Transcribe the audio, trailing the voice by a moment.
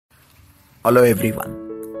Hello everyone.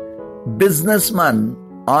 Businessman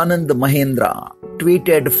Anand Mahindra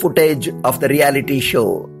tweeted footage of the reality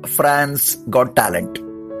show France Got Talent.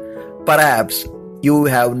 Perhaps you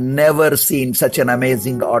have never seen such an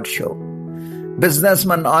amazing art show.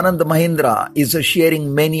 Businessman Anand Mahindra is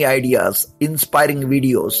sharing many ideas, inspiring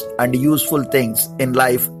videos and useful things in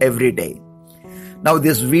life every day. Now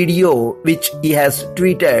this video which he has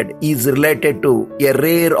tweeted is related to a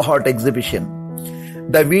rare art exhibition.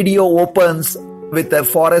 The video opens with a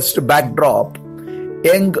forest backdrop.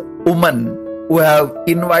 Young women who have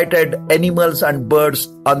invited animals and birds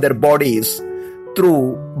on their bodies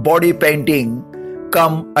through body painting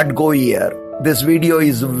come and go here. This video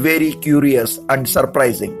is very curious and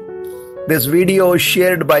surprising. This video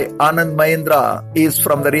shared by Anand Mahindra is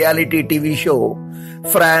from the reality TV show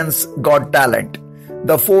France Got Talent.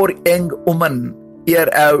 The four young women here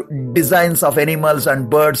have designs of animals and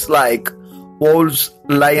birds like wolves,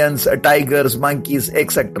 lions, tigers, monkeys,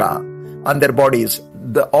 etc. on their bodies.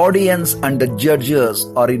 The audience and the judges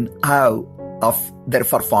are in awe of their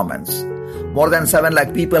performance. More than 7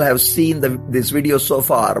 lakh people have seen this video so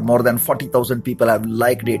far. More than 40,000 people have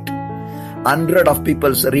liked it. 100 of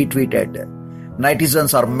people retweeted.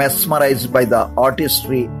 Netizens are mesmerized by the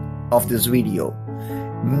artistry of this video.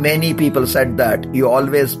 Many people said that you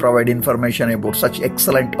always provide information about such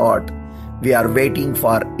excellent art. We are waiting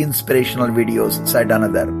for inspirational videos, said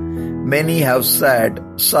another. Many have said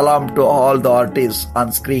salam to all the artists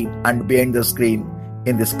on screen and behind the screen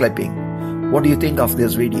in this clipping. What do you think of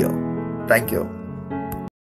this video? Thank you.